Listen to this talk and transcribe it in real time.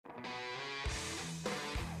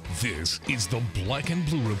This is the Black and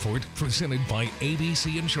Blue Report presented by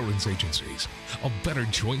ABC Insurance Agencies, a better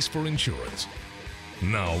choice for insurance.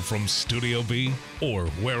 Now from Studio B, or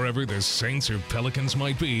wherever the Saints or Pelicans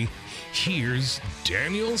might be, here's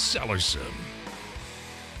Daniel Sallerson.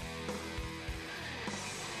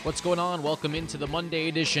 What's going on? Welcome into the Monday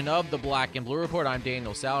edition of the Black and Blue Report. I'm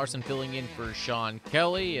Daniel Sallerson, filling in for Sean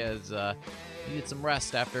Kelly, as needed some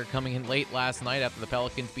rest after coming in late last night after the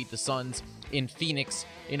Pelicans beat the Suns in Phoenix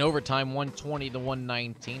in overtime,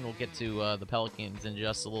 120-119. We'll get to the Pelicans in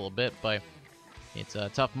just a little bit, but it's a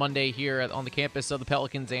tough Monday here on the campus of the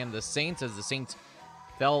Pelicans and the Saints, as the Saints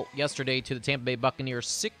fell yesterday to the Tampa Bay Buccaneers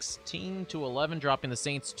 16-11, dropping the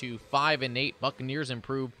Saints to 5-8. Buccaneers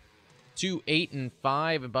improved to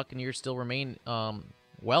 8-5, and Buccaneers still remain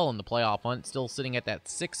well in the playoff hunt, still sitting at that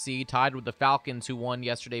 6th seed, tied with the Falcons, who won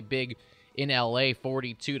yesterday big in LA,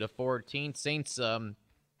 42-14. Saints,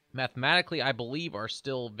 mathematically, I believe, are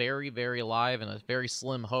still very, very alive and a very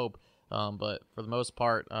slim hope. But for the most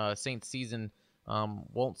part, Saints season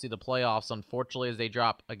won't see the playoffs, unfortunately, as they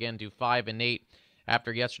drop again to 5-8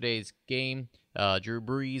 after yesterday's game. Drew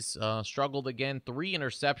Brees struggled again, 3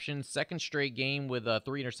 interceptions, second straight game with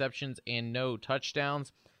 3 interceptions and no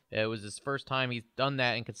touchdowns. It was his first time he's done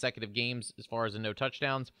that in consecutive games as far as the no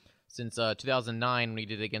touchdowns since 2009 when he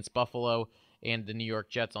did it against Buffalo and the New York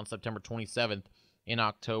Jets on September 27th in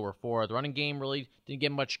October 4th. The running game really didn't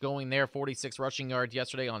get much going there, 46 rushing yards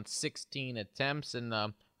yesterday on 16 attempts, and I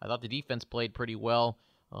thought the defense played pretty well,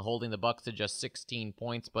 holding the Bucs to just 16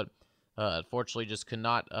 points, but unfortunately just could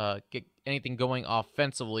not get anything going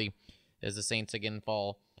offensively as the Saints again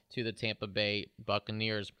fall to the Tampa Bay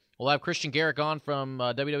Buccaneers. We'll have Christian Garrick on from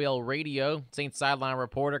WWL Radio, Saints sideline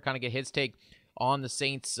reporter, kind of get his take on the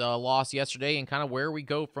Saints' loss yesterday and kind of where we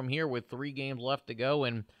go from here with 3 games left to go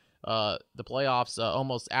and the playoffs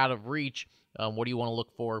almost out of reach. What do you want to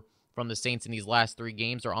look for from the Saints in these last 3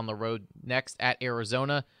 games? They're on the road next at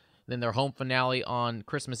Arizona, then their home finale on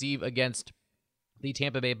Christmas Eve against the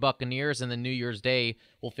Tampa Bay Buccaneers, and then New Year's Day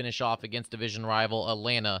will finish off against division rival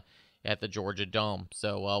Atlanta at the Georgia Dome.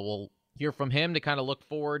 So we'll hear from him to kind of look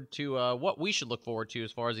forward to what we should look forward to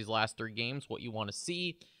as far as these last 3 games, what you want to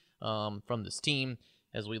see from this team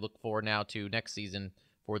as we look forward now to next season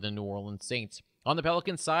for the New Orleans Saints. On the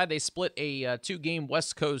Pelicans side, they split a 2-game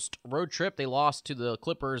West Coast road trip. They lost to the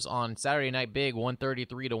Clippers on Saturday Night Big,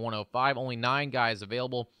 133-105. Only 9 guys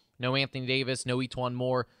available. No Anthony Davis, no Etuan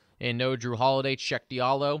Moore, and no Drew Holiday. Cheick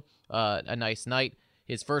Diallo, a nice night.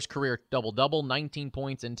 His first career double-double, 19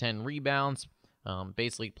 points and 10 rebounds.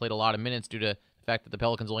 Basically played a lot of minutes due to the fact that the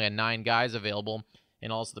Pelicans only had 9 guys available.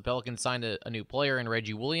 And also the Pelicans signed a new player in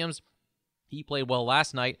Reggie Williams. He played well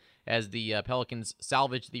last night as the Pelicans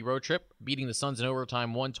salvaged the road trip, beating the Suns in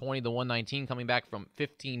overtime 120-119, coming back from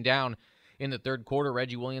 15 down in the third quarter.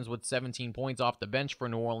 Reggie Williams with 17 points off the bench for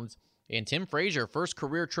New Orleans. And Tim Frazier, first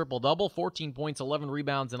career triple-double, 14 points, 11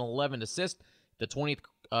 rebounds, and 11 assists, the 20th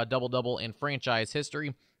double-double in franchise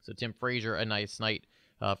history. So Tim Frazier, a nice night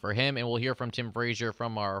for him. And we'll hear from Tim Frazier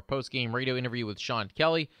from our post-game radio interview with Sean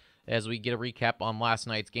Kelly as we get a recap on last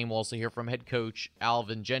night's game. We'll also hear from head coach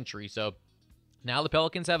Alvin Gentry. So now the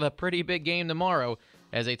Pelicans have a pretty big game tomorrow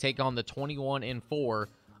as they take on the 21-4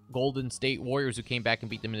 Golden State Warriors, who came back and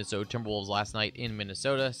beat the Minnesota Timberwolves last night in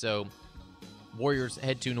Minnesota. So Warriors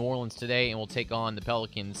head to New Orleans today and will take on the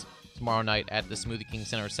Pelicans tomorrow night at the Smoothie King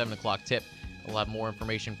Center, 7 o'clock tip. We'll have more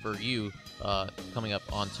information for you coming up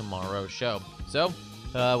on tomorrow's show. So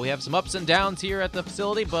we have some ups and downs here at the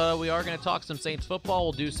facility, but we are going to talk some Saints football.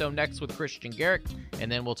 We'll do so next with Christian Garrick,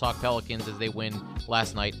 and then we'll talk Pelicans as they win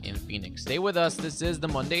last night in Phoenix. Stay with us. This is the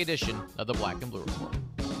Monday edition of the Black and Blue Report.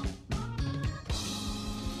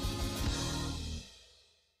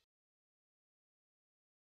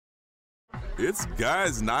 It's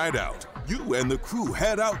Guys Night Out. You and the crew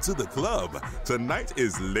head out to the club. Tonight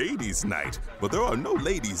is ladies' night, but there are no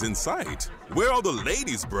ladies in sight. Where are the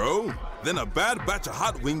ladies, bro? Then a bad batch of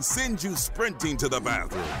hot wings sends you sprinting to the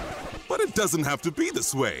bathroom. But it doesn't have to be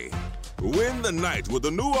this way. Win the night with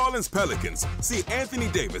the New Orleans Pelicans. See Anthony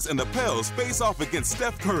Davis and the Pels face off against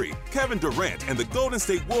Steph Curry, Kevin Durant, and the Golden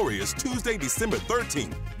State Warriors Tuesday, December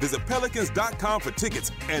 13th. Visit Pelicans.com for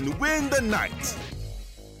tickets and win the night.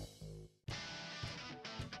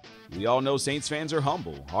 We all know Saints fans are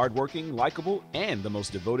humble, hardworking, likable, and the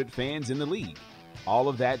most devoted fans in the league. All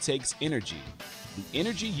of that takes energy. The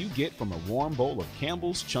energy you get from a warm bowl of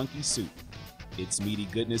Campbell's Chunky Soup. Its meaty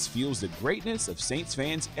goodness fuels the greatness of Saints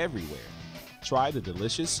fans everywhere. Try the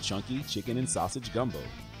delicious Chunky Chicken and Sausage Gumbo.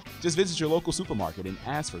 Just visit your local supermarket and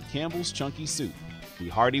ask for Campbell's Chunky Soup, the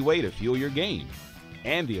hearty way to fuel your game,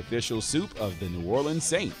 and the official soup of the New Orleans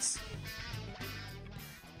Saints.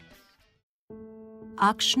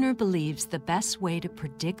 Ochsner believes the best way to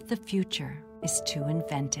predict the future is to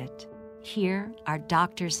invent it. Here, our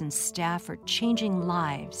doctors and staff are changing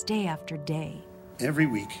lives day after day. Every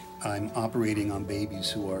week, I'm operating on babies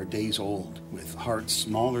who are days old with hearts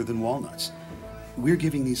smaller than walnuts. We're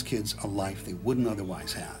giving these kids a life they wouldn't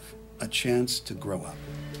otherwise have, a chance to grow up.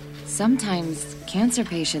 Sometimes cancer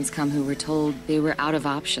patients come who were told they were out of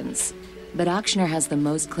options, but Ochsner has the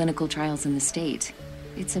most clinical trials in the state.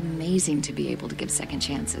 It's amazing to be able to give second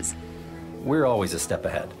chances. We're always a step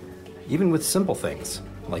ahead, even with simple things,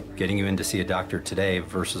 like getting you in to see a doctor today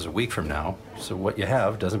versus a week from now, so what you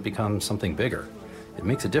have doesn't become something bigger. It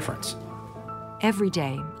makes a difference. Every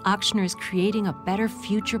day, Ochsner is creating a better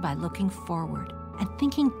future by looking forward and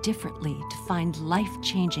thinking differently to find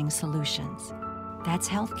life-changing solutions. That's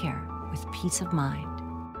healthcare with peace of mind.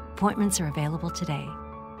 Appointments are available today.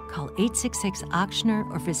 Call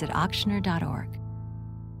 866-OCHSNER or visit ochsner.org.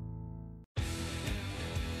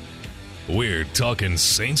 We're talking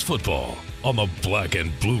Saints football on the Black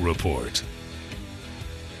and Blue Report.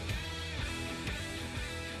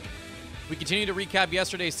 We continue to recap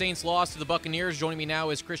yesterday's Saints loss to the Buccaneers. Joining me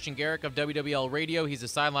now is Christian Garrick of WWL Radio. He's a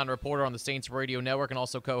sideline reporter on the Saints Radio Network and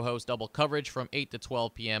also co-hosts Double Coverage from 8 to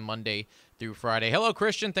 12 p.m. Monday through Friday. Hello,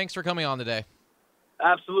 Christian. Thanks for coming on today.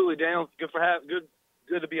 Absolutely, Daniel.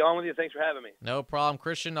 Good to be on with you. Thanks for having me. No problem.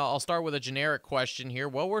 Christian, I'll start with a generic question here.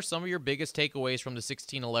 What were some of your biggest takeaways from the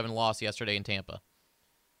 16-11 loss yesterday in Tampa?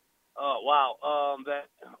 Wow.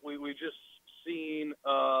 That we just seen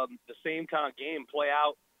the same kind of game play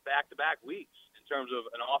out back-to-back weeks in terms of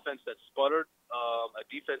an offense that sputtered, a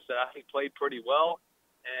defense that I think played pretty well,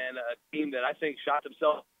 and a team that I think shot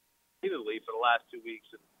themselves repeatedly for the last 2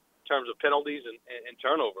 weeks in terms of penalties and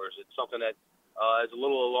turnovers. It's something that is a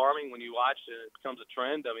little alarming when you watch and it becomes a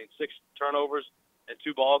trend. I mean, 6 turnovers in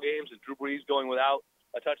 2 ball games, and Drew Brees going without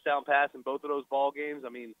a touchdown pass in both of those ball games. I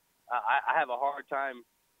mean, I have a hard time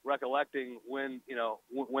recollecting when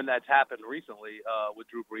that's happened recently with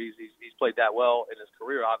Drew Brees. He's played that well in his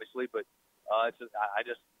career, obviously, but I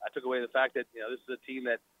took away the fact that this is a team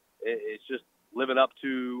that is just living up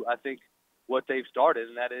to, I think, what they've started,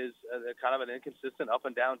 and that is kind of an inconsistent up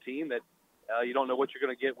and down team that you don't know what you're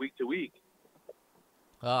going to get week to week.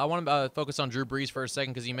 I want to focus on Drew Brees for a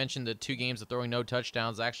second because you mentioned the 2 games of throwing no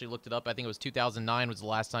touchdowns. I actually looked it up. I think it was 2009 was the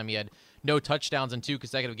last time he had no touchdowns in 2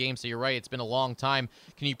 consecutive games. So you're right, it's been a long time.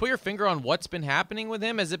 Can you put your finger on what's been happening with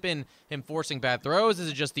him? Has it been him forcing bad throws?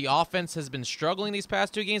 Is it just the offense has been struggling these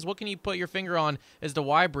past 2 games? What can you put your finger on as to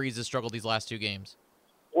why Brees has struggled these last 2 games?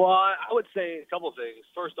 Well, I would say a couple of things.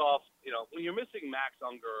 First off, when you're missing Max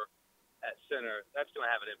Unger at center, that's going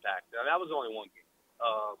to have an impact. Now, that was only 1 game,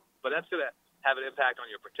 but that's going to have an impact on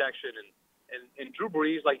your protection. And Drew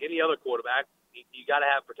Brees, like any other quarterback, you got to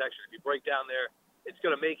have protection. If you break down there, it's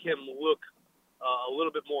going to make him look a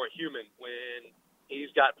little bit more human when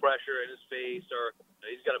he's got pressure in his face or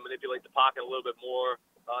he's got to manipulate the pocket a little bit more.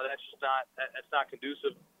 That's not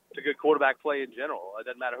conducive to good quarterback play in general. It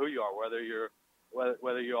doesn't matter who you are, whether you're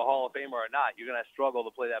a Hall of Famer or not, you're going to struggle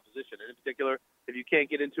to play that position. And in particular, if you can't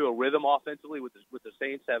get into a rhythm offensively, with the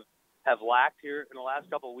Saints have lacked here in the last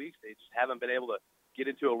couple of weeks. They just haven't been able to get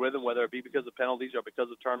into a rhythm, whether it be because of penalties or because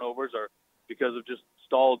of turnovers or because of just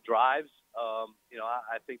stalled drives.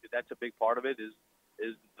 I think that's a big part of it is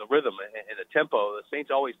the rhythm and the tempo. The Saints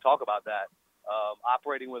always talk about that,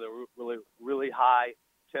 operating with a really high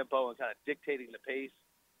tempo and kind of dictating the pace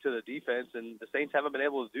to the defense, and the Saints haven't been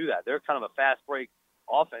able to do that. They're kind of a fast break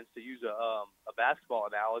offense, to use a basketball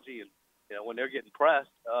analogy, and when they're getting pressed,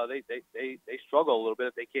 they struggle a little bit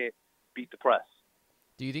if they can't beat the press.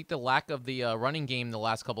 Do you think the lack of the running game in the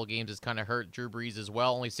last couple of games has kind of hurt Drew Brees as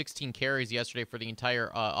well? Only 16 carries yesterday for the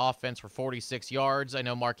entire offense for 46 yards. I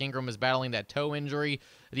know Mark Ingram is battling that toe injury.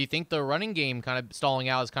 Do you think the running game kind of stalling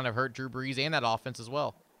out has kind of hurt Drew Brees and that offense as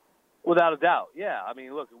well? Without a doubt, yeah. I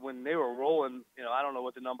mean, look, when they were rolling, I don't know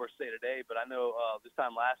what the numbers say today, but I know this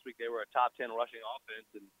time last week they were a top 10 rushing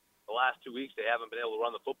offense, and the last 2 weeks they haven't been able to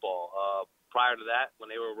run the football. Prior to that,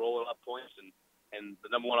 when they were rolling up points and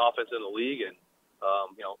the number 1 offense in the league and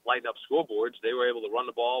lighting up scoreboards, they were able to run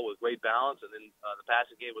the ball with great balance, and then the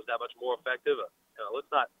passing game was that much more effective. Let's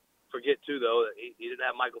not forget too, though, that he didn't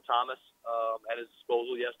have Michael Thomas at his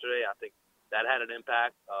disposal yesterday. I think that had an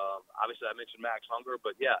impact. Obviously, I mentioned Max Unger,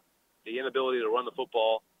 but yeah, the inability to run the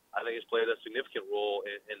football, I think, has played a significant role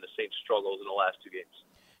in the Saints' struggles in the last 2 games.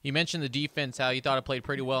 You mentioned the defense, how you thought it played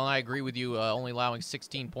pretty well, and I agree with you, only allowing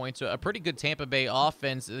 16 points. A pretty good Tampa Bay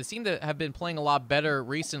offense. They seem to have been playing a lot better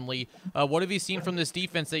recently. What have you seen from this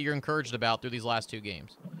defense that you're encouraged about through these last 2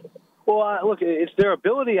 games? Well, look, it's their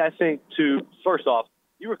ability, I think, to, first off,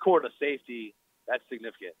 you record a safety That's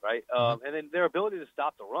significant, right? And then their ability to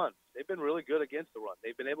stop the run. They've been really good against the run.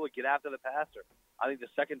 They've been able to get after the passer. I think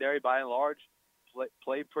the secondary, by and large,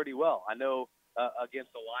 played pretty well. I know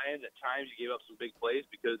against the Lions, at times you gave up some big plays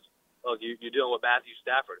because you're dealing with Matthew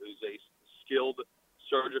Stafford, who's a skilled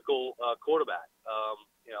surgical quarterback.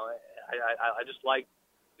 I just like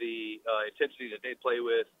the intensity that they play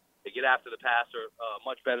with. They get after the passer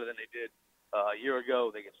much better than they did a year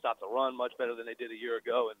ago. They can stop the run much better than they did a year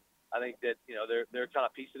ago. And I think that, they're kind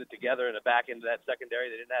of piecing it together in the back end of that secondary.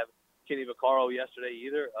 They didn't have Kenny Vaccaro yesterday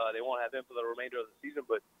either. They won't have him for the remainder of the season.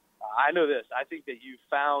 But I know this. I think that you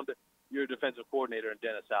found your defensive coordinator in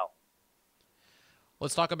Dennis Allen.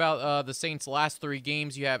 Let's talk about the Saints' last 3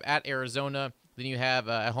 games. You have at Arizona, then you have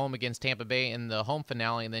at home against Tampa Bay in the home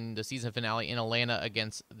finale, and then the season finale in Atlanta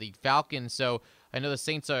against the Falcons. So I know the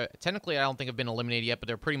Saints are technically, I don't think have been eliminated yet, but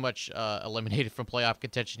they're pretty much eliminated from playoff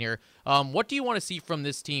contention here. What do you want to see from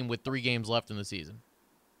this team with 3 games left in the season?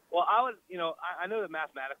 Well, I know that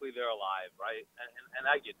mathematically they're alive, right? And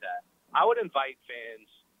I get that. I would invite fans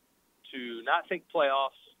to not think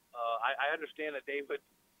playoffs. I understand that they would,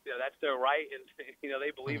 that's their right, and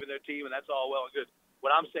they believe in their team, and that's all well and good.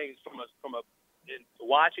 What I'm saying is from a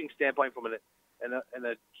watching standpoint, from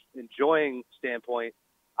an enjoying standpoint,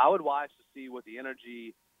 I would watch to see what the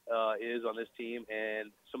energy is on this team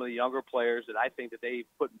and some of the younger players that I think that they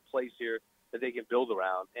put in place here that they can build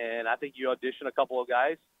around. And I think you audition a couple of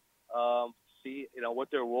guys, see what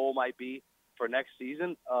their role might be for next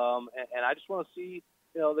season, and I just want to see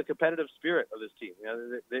the competitive spirit of this team.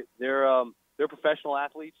 They're professional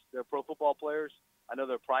athletes. They're pro football players. I know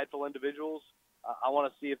they're prideful individuals. I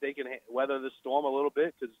want to see if they can weather the storm a little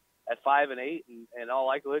bit, because at 5-8, and in all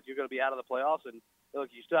likelihood, you're going to be out of the playoffs. And look,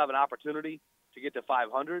 you still have an opportunity to get to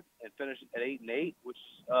 500 and finish at 8-8, which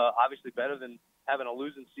is obviously better than having a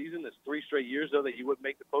losing season. There's 3 straight years, though, that you wouldn't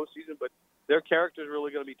make the postseason. But their character is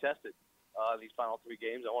really going to be tested these final 3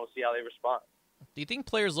 games. I want to see how they respond. Do you think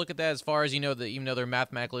players look at that as far as, even though they're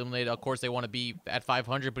mathematically eliminated, of course they want to be at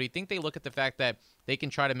 500, but do you think they look at the fact that they can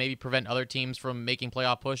try to maybe prevent other teams from making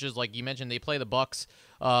playoff pushes? Like you mentioned, they play the Bucs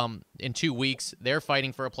in 2 weeks. They're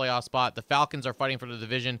fighting for a playoff spot. The Falcons are fighting for the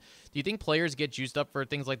division. Do you think players get juiced up for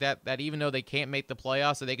things like that even though they can't make the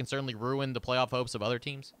playoffs, that they can certainly ruin the playoff hopes of other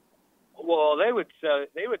teams? Well, they would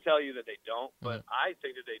tell you that they don't, but I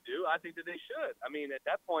think that they do. I think that they should. I mean, at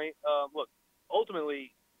that point, look,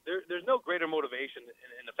 ultimately, there's no greater motivation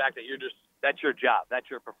in the fact that that's your job, that's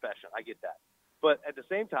your profession. I get that. But at the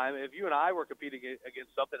same time, if you and I were competing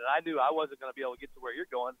against something and I knew I wasn't going to be able to get to where you're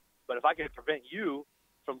going, but if I could prevent you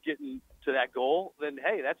from getting to that goal, then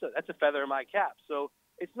hey, that's a feather in my cap. So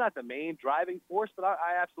it's not the main driving force, but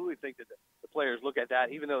I absolutely think that the players look at that,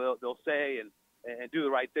 even though they'll say and do the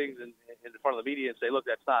right things in front of the media and say, look,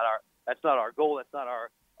 that's not our goal, that's not our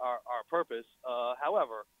purpose.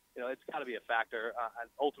 However, it's got to be a factor. And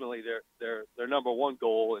ultimately, their number one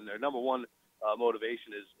goal and their number one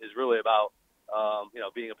motivation is really about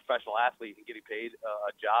being a professional athlete and getting paid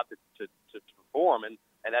a job to perform, and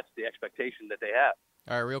that's the expectation that they have.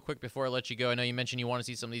 All right, real quick before I let you go, I know you mentioned you want to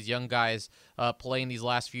see some of these young guys play in these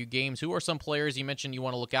last few games. Who are some players you mentioned you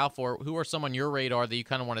want to look out for? Who are some on your radar that you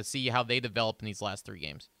kind of want to see how they develop in these last 3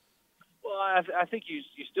 games? Well, I think you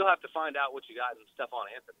still have to find out what you got in Stephon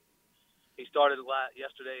Anthony. He started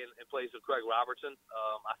yesterday in place of Craig Robertson.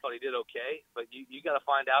 I thought he did okay, but you got to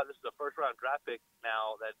find out. This is a first-round draft pick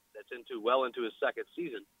now that's well into his 2nd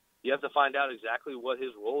season. You have to find out exactly what his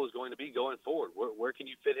role is going to be going forward. Where can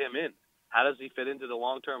you fit him in? How does he fit into the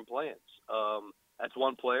long-term plans? That's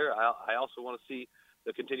one player. I also want to see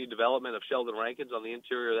the continued development of Sheldon Rankins on the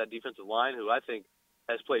interior of that defensive line, who I think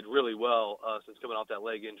has played really well since coming off that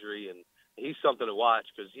leg injury, and he's something to watch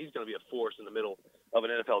because he's going to be a force in the middle of an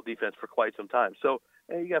NFL defense for quite some time. So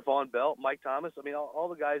you got Von Bell, Mike Thomas. I mean, all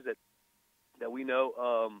the guys that we know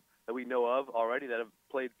of already that have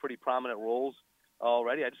played pretty prominent roles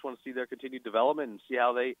already. I just want to see their continued development and see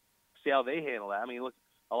how they handle that. I mean, look,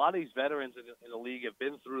 a lot of these veterans in the league have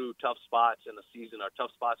been through tough spots in the season or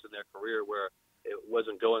tough spots in their career where it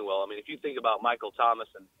wasn't going well. I mean, if you think about Michael Thomas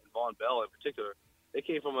and Von Bell in particular, they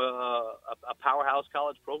came from a powerhouse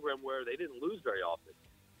college program where they didn't lose very often.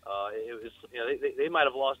 It was, they might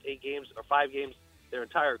have lost 8 games or 5 games their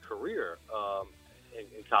entire career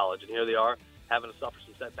in college, and here they are having to suffer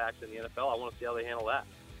some setbacks in the NFL. I want to see how they handle that.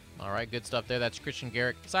 All right, good stuff there. That's Christian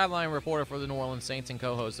Garrick, sideline reporter for the New Orleans Saints and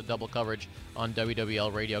co-host of Double Coverage on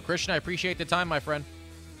WWL Radio. Christian, I appreciate the time, my friend.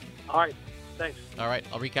 All right, thanks. All right,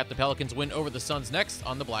 I'll recap the Pelicans' win over the Suns next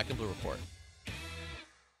on the Black and Blue Report.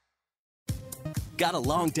 Got a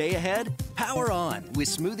long day ahead? Power on with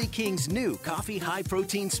Smoothie King's new coffee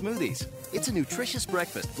high-protein smoothies. It's a nutritious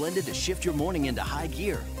breakfast blended to shift your morning into high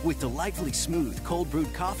gear with delightfully smooth cold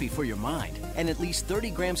brewed coffee for your mind and at least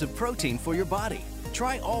 30 grams of protein for your body.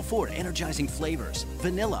 Try all 4 energizing flavors: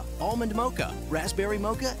 vanilla, almond mocha, raspberry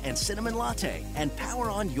mocha, and cinnamon latte, and power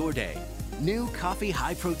on your day. New coffee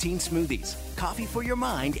high-protein smoothies. Coffee for your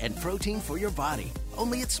mind and protein for your body.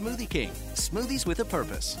 Only at Smoothie King. Smoothies with a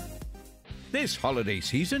purpose. This holiday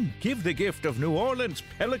season, give the gift of New Orleans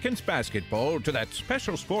Pelicans basketball to that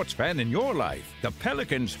special sports fan in your life. The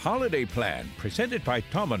Pelicans Holiday Plan, presented by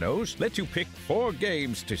Domino's, lets you pick 4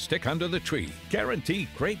 games to stick under the tree. Guarantee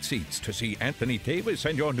great seats to see Anthony Davis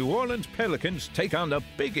and your New Orleans Pelicans take on the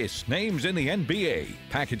biggest names in the NBA.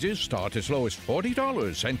 Packages start as low as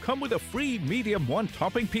 $40 and come with a free medium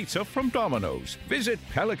 1-topping pizza from Domino's. Visit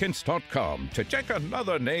Pelicans.com to check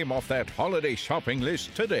another name off that holiday shopping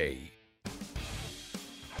list today.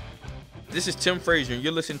 This is Tim Frazier, and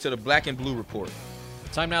you're listening to the Black and Blue Report.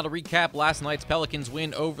 Time now to recap last night's Pelicans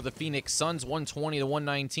win over the Phoenix Suns,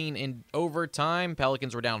 120-119 in overtime.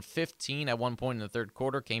 Pelicans were down 15 at one point in the third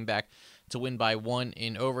quarter, came back to win by 1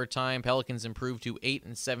 in overtime. Pelicans improved to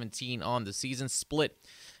 8-17 on the season, split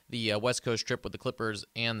the West Coast trip with the Clippers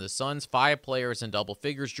and the Suns. 5 players in double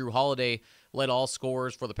figures. Jrue Holiday led all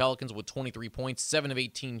scorers for the Pelicans with 23 points, 7 of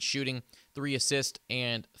 18 shooting, 3 assists,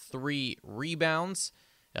 and 3 rebounds.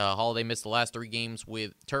 Holiday missed the last 3 games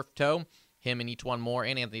with turf toe. Him and E'Twaun Moore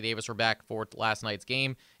and Anthony Davis were back for last night's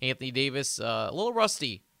game. Anthony Davis, a little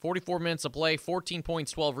rusty. 44 minutes of play, 14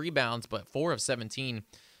 points, 12 rebounds, but 4 of 17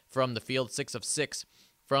 from the field, 6 of 6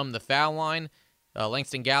 from the foul line.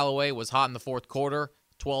 Langston Galloway was hot in the fourth quarter,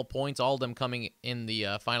 12 points, all of them coming in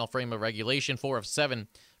the final frame of regulation, 4 of 7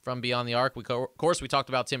 from beyond the arc. Of course, we talked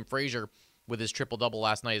about Tim Frazier with his triple-double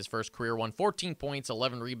last night, his first career one, 14 points,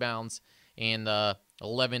 11 rebounds, and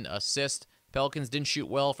 11 assists. Pelicans didn't shoot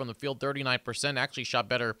well from the field, 39%. Actually shot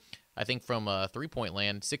better, I think, from three-point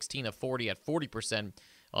land, 16 of 40 at 40%.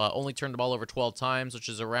 Only turned the ball over 12 times, which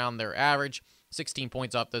is around their average. 16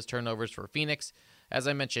 points off those turnovers for Phoenix. As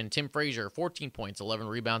I mentioned, Tim Frazier, 14 points, 11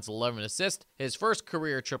 rebounds, 11 assists. His first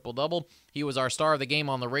career triple-double. He was our star of the game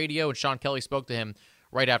on the radio, and Sean Kelly spoke to him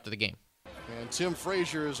right after the game. And Tim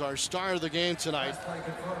Frazier is our star of the game tonight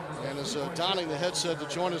and is donning the headset to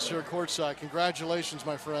join us here courtside. Congratulations,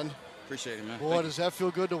 my friend. Appreciate it, man. Boy, does that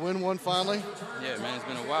feel good to win one finally? Yeah, man, it's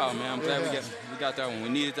been a while, man. I'm glad we got that one. We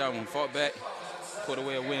needed that one. Fought back, put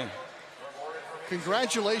away a win.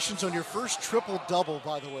 Congratulations on your first triple-double,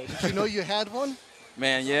 by the way. Did you know you had one?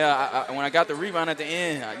 Man, yeah. When I got the rebound at the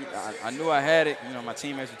end, I knew I had it. You know, my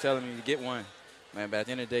teammates were telling me to get one. Man, but at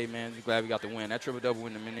the end of the day, man, I'm glad we got the win. That triple-double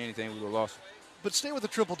wouldn't have meant anything. We would have lost. But stay with the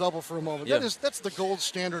triple-double for a moment. Yeah. That's the gold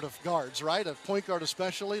standard of guards, right? A point guard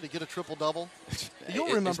especially, to get a triple-double. You'll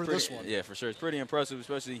remember this one. Yeah, for sure. It's pretty impressive,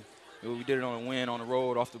 especially when we did it on a win on the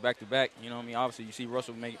road off the back-to-back. You know what I mean? Obviously, you see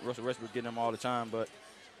Russell Westbrook getting them all the time, but,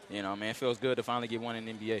 you know, man, it feels good to finally get one in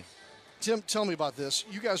the NBA. Tim, tell me about this.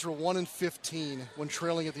 You guys were 1-15 when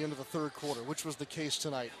trailing at the end of the third quarter, which was the case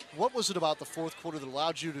tonight. What was it about the fourth quarter that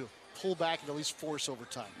allowed you to pull back and at least force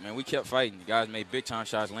overtime? Man, we kept fighting. The guys made big-time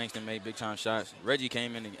shots. Langston made big-time shots. Reggie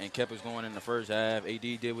came in and kept us going in the first half. AD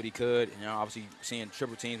did what he could. You know, obviously seeing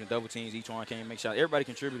triple teams and double teams, each one came and make shots. Everybody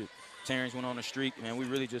contributed. Terrence went on the streak. Man, we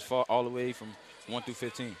really just fought all the way from 1 through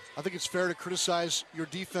 15. I think it's fair to criticize your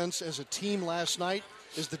defense as a team last night.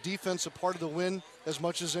 Is the defense a part of the win as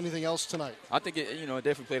much as anything else tonight? I think it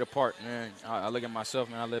definitely played a part, man. I look at myself,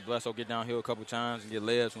 man. I let Bledsoe get downhill a couple times and get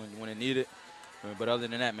layups when it needed. But other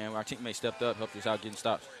than that, man, our teammates stepped up, helped us out getting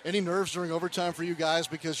stops. Any nerves during overtime for you guys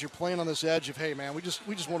because you're playing on this edge of, hey, man, we just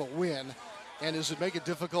want to win? And does it make it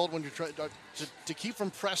difficult when you're trying to keep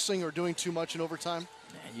from pressing or doing too much in overtime?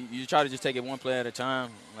 Man, you try to just take it one play at a time.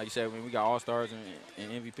 Like you said, when we got all-stars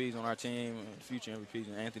and MVPs on our team, future MVPs,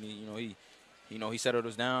 and Anthony, he settled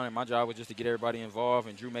us down, and my job was just to get everybody involved,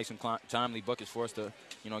 and Jrue made some timely buckets for us to,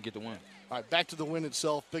 get the win. All right, back to the win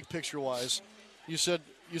itself, big picture-wise. You said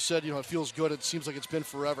it feels good. It seems like it's been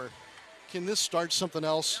forever. Can this start something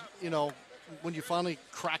else, when you finally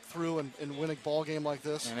crack through and win a ball game like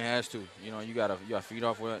this? And it has to. You got to feed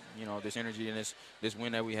off what, this energy and this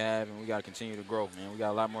win that we have, and we got to continue to grow, man. We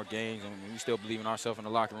got a lot more games, and we still believe in ourselves in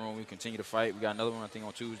the locker room. We continue to fight. We got another one, I think,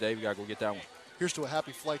 on Tuesday. We got to go get that one. Here's to a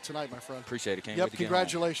happy flight tonight, my friend. Appreciate it. Can't yep, wait to get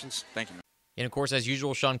congratulations. home. Thank you, man. And, of course, as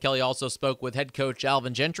usual, Sean Kelly also spoke with head coach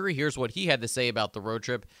Alvin Gentry. Here's what he had to say about the road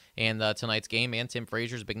trip and tonight's game and Tim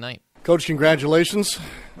Frazier's big night. Coach, congratulations.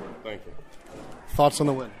 Thank you. Thoughts on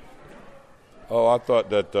the win? Oh, I thought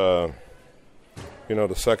that, the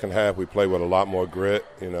second half we played with a lot more grit.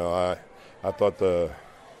 I thought the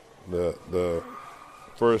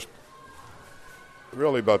first,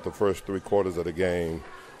 really about the first 3 quarters of the game,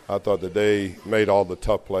 I thought that they made all the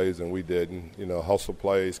tough plays and we didn't, hustle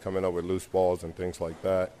plays, coming up with loose balls and things like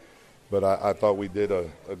that. But I thought we did a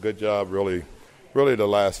good job really the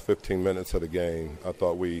last 15 minutes of the game. I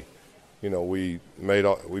thought we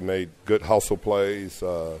made good hustle plays,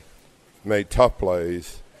 made tough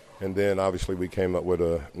plays, and then obviously we came up with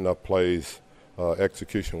enough plays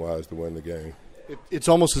execution-wise to win the game. It's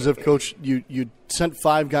almost as if, Coach, you sent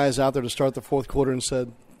 5 guys out there to start the fourth quarter and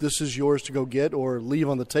said, this is yours to go get or leave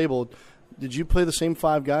on the table. Did you play the same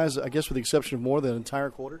 5 guys, I guess with the exception of Moore, the entire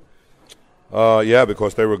quarter? Yeah,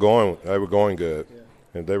 because they were going good. Yeah.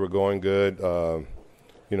 And they were going good.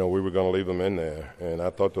 We were going to leave them in there. And I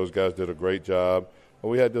thought those guys did a great job.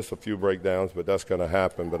 We had just a few breakdowns, but that's going to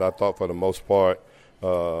happen. But I thought for the most part,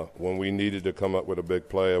 when we needed to come up with a big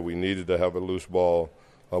play or we needed to have a loose ball,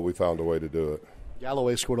 we found a way to do it.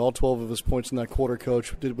 Galloway scored all 12 of his points in that quarter,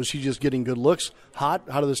 Coach. Was he just getting good looks, hot?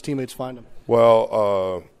 How did his teammates find him?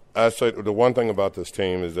 Well, I'd say the one thing about this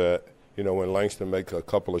team is that, when Langston makes a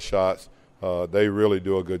couple of shots, they really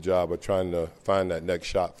do a good job of trying to find that next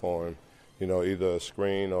shot for him. Either a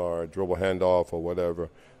screen or a dribble handoff or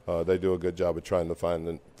whatever. They do a good job of trying to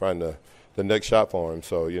find the next shot for him.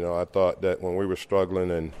 So, I thought that when we were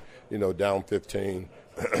struggling and, down 15,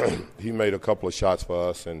 he made a couple of shots for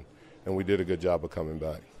us, and we did a good job of coming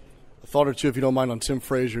back. A thought or two, if you don't mind, on Tim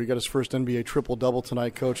Frazier. He got his first NBA triple-double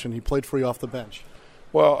tonight, Coach, and he played for you off the bench.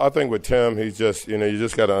 Well, I think with Tim, he's just, you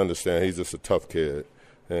just got to understand he's just a tough kid,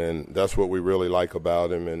 and that's what we really like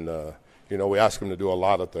about him. And, we ask him to do a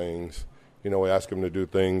lot of things. We ask him to do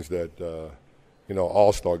things that,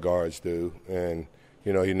 all-star guards do. And,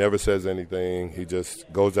 he never says anything. He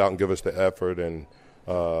just goes out and gives us the effort. And,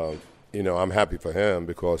 I'm happy for him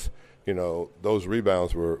because, those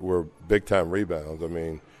rebounds were big-time rebounds. I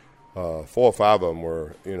mean, 4 or 5 of them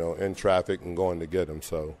were, in traffic and going to get them.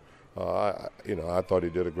 So, I thought he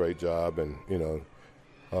did a great job and,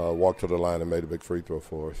 walked to the line and made a big free throw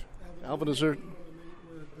for us. Alvin, is there –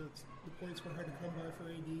 the points were hard to come by for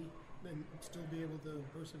AD and still be able to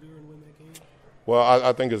persevere and win that game? Well,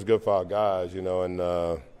 I think it's good for our guys, and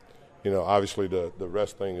obviously the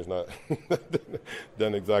rest thing is not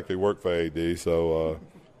doesn't exactly work for AD, so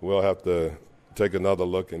we'll have to take another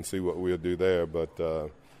look and see what we'll do there. But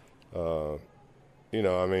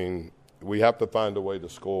we have to find a way to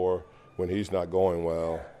score when he's not going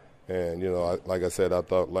well. And like I said, I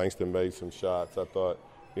thought Langston made some shots. I thought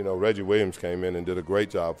Reggie Williams came in and did a great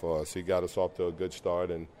job for us. He got us off to a good start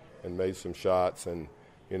and made some shots, and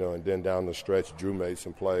and then down the stretch, Drew made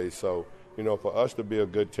some plays. So, for us to be a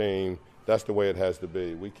good team, that's the way it has to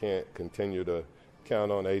be. We can't continue to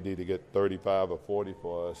count on AD to get 35 or 40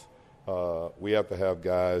 for us. We have to have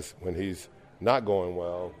guys, when he's not going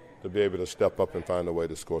well, to be able to step up and find a way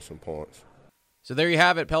to score some points. So there you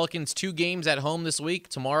have it. Pelicans 2 games at home this week.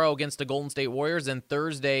 Tomorrow against the Golden State Warriors and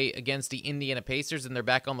Thursday against the Indiana Pacers. And they're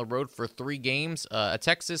back on the road for 3 games. A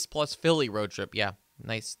Texas plus Philly road trip. Yeah,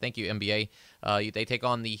 nice. Thank you, NBA. They take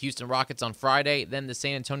on the Houston Rockets on Friday. Then the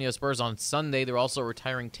San Antonio Spurs on Sunday. They're also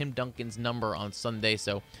retiring Tim Duncan's number on Sunday.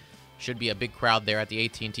 So should be a big crowd there at the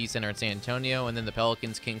AT&T Center in San Antonio. And then the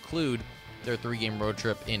Pelicans conclude their 3-game road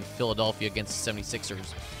trip in Philadelphia against the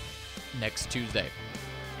 76ers next Tuesday.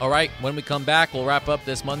 All right, when we come back, we'll wrap up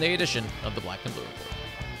this Monday edition of the Black and Blue Report.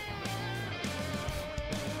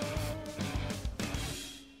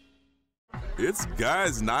 It's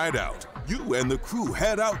Guys Night Out. You and the crew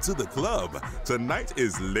head out to the club. Tonight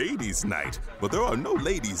is ladies' night, but there are no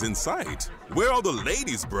ladies in sight. Where are the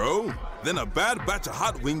ladies, bro? Then a bad batch of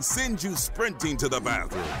hot wings sends you sprinting to the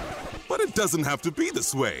bathroom. But it doesn't have to be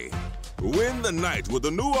this way. Win the night with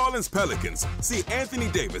the New Orleans Pelicans. See Anthony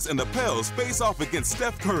Davis and the Pels face off against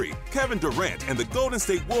Steph Curry, Kevin Durant, and the Golden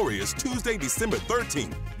State Warriors Tuesday, December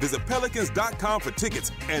 13th. Visit Pelicans.com for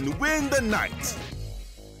tickets and win the night.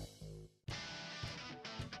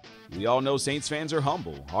 We all know Saints fans are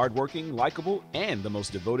humble, hardworking, likable, and the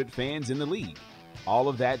most devoted fans in the league. All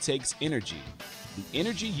of that takes energy. The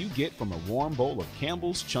energy you get from a warm bowl of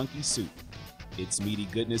Campbell's Chunky Soup. Its meaty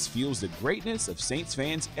goodness fuels the greatness of Saints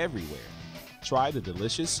fans everywhere. Try the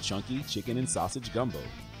delicious Chunky Chicken and Sausage Gumbo.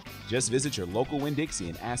 Just visit your local Winn-Dixie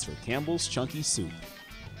and ask for Campbell's Chunky Soup,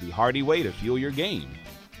 the hearty way to fuel your game,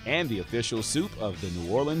 and the official soup of the New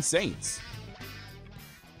Orleans Saints.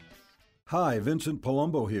 Hi, Vincent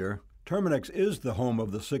Palumbo here. Terminex is the home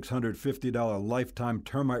of the $650 lifetime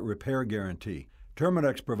termite repair guarantee.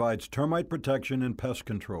 Terminex provides termite protection and pest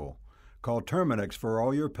control. Call Terminex for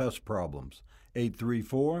all your pest problems.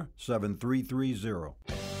 834-7330.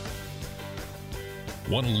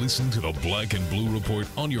 Want to listen to the Black and Blue Report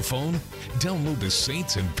on your phone? Download the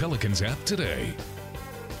Saints and Pelicans app today.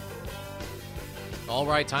 All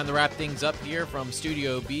right, time to wrap things up here from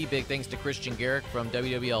Studio B. Big thanks to Christian Garrick from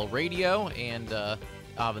WWL Radio and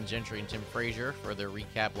Alvin Gentry and Tim Frazier for their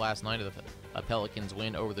recap last night of the Pelicans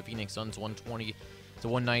win over the Phoenix Suns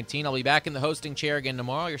 120-119. I'll be back in the hosting chair again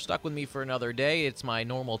tomorrow. You're stuck with me for another day. It's my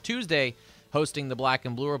normal Tuesday hosting the Black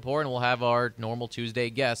and Blue Report, and we'll have our normal Tuesday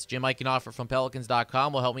guest. Jim Eichenhofer from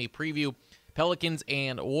Pelicans.com will help me preview Pelicans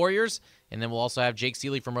and Warriors. And then we'll also have Jake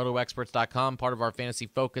Seeley from RotoExperts.com, part of our Fantasy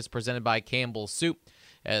Focus presented by Campbell's Soup,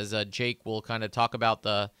 as Jake will kind of talk about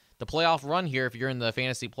the playoff run here if you're in the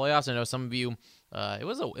fantasy playoffs. I know some of you, it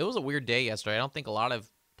was a weird day yesterday. I don't think a lot of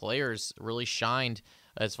players really shined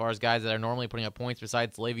as far as guys that are normally putting up points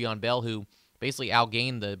besides Le'Veon Bell, who basically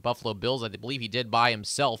outgained the Buffalo Bills. I believe he did by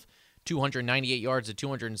himself, 298 yards to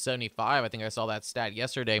 275. I think I saw that stat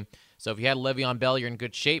yesterday. So if you had Le'Veon Bell, you're in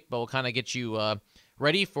good shape, but we'll kind of get you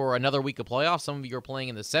ready for another week of playoffs. Some of you are playing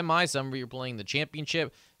in the semi, some of you are playing the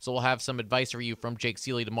championship. So we'll have some advice for you from Jake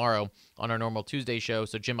Seeley tomorrow on our normal Tuesday show.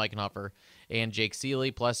 So Jim Eichenhofer and Jake Seeley.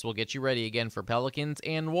 Plus, we'll get you ready again for Pelicans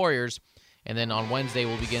and Warriors. And then on Wednesday,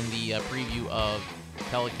 we'll begin the preview of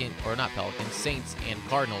Saints and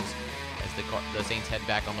Cardinals as the Saints head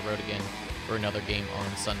back on the road again for another game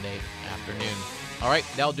on Sunday afternoon. All right,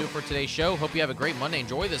 that'll do it for today's show. Hope you have a great Monday.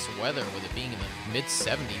 Enjoy this weather with it being in the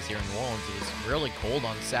mid-70s here in New Orleans. It was really cold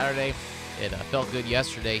on Saturday. It felt good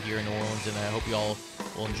yesterday here in New Orleans, and I hope you all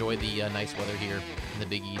will enjoy the nice weather here in the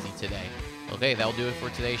Big Easy today. Okay, that'll do it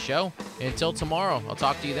for today's show. And until tomorrow, I'll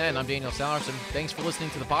talk to you then. I'm Daniel Salerson. Thanks for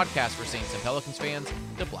listening to the podcast for Saints and Pelicans fans,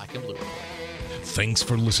 the Black and Blue Report. Thanks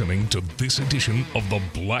for listening to this edition of the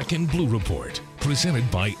Black and Blue Report, presented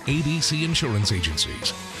by ABC Insurance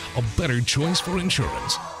Agencies. A better choice for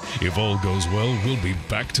insurance. If all goes well, we'll be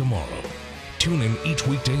back tomorrow. Tune in each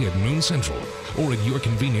weekday at noon Central or at your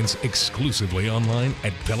convenience exclusively online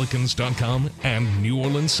at Pelicans.com and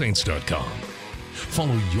NewOrleansSaints.com.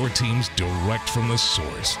 Follow your teams direct from the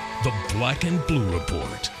source, the Black and Blue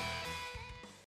Report.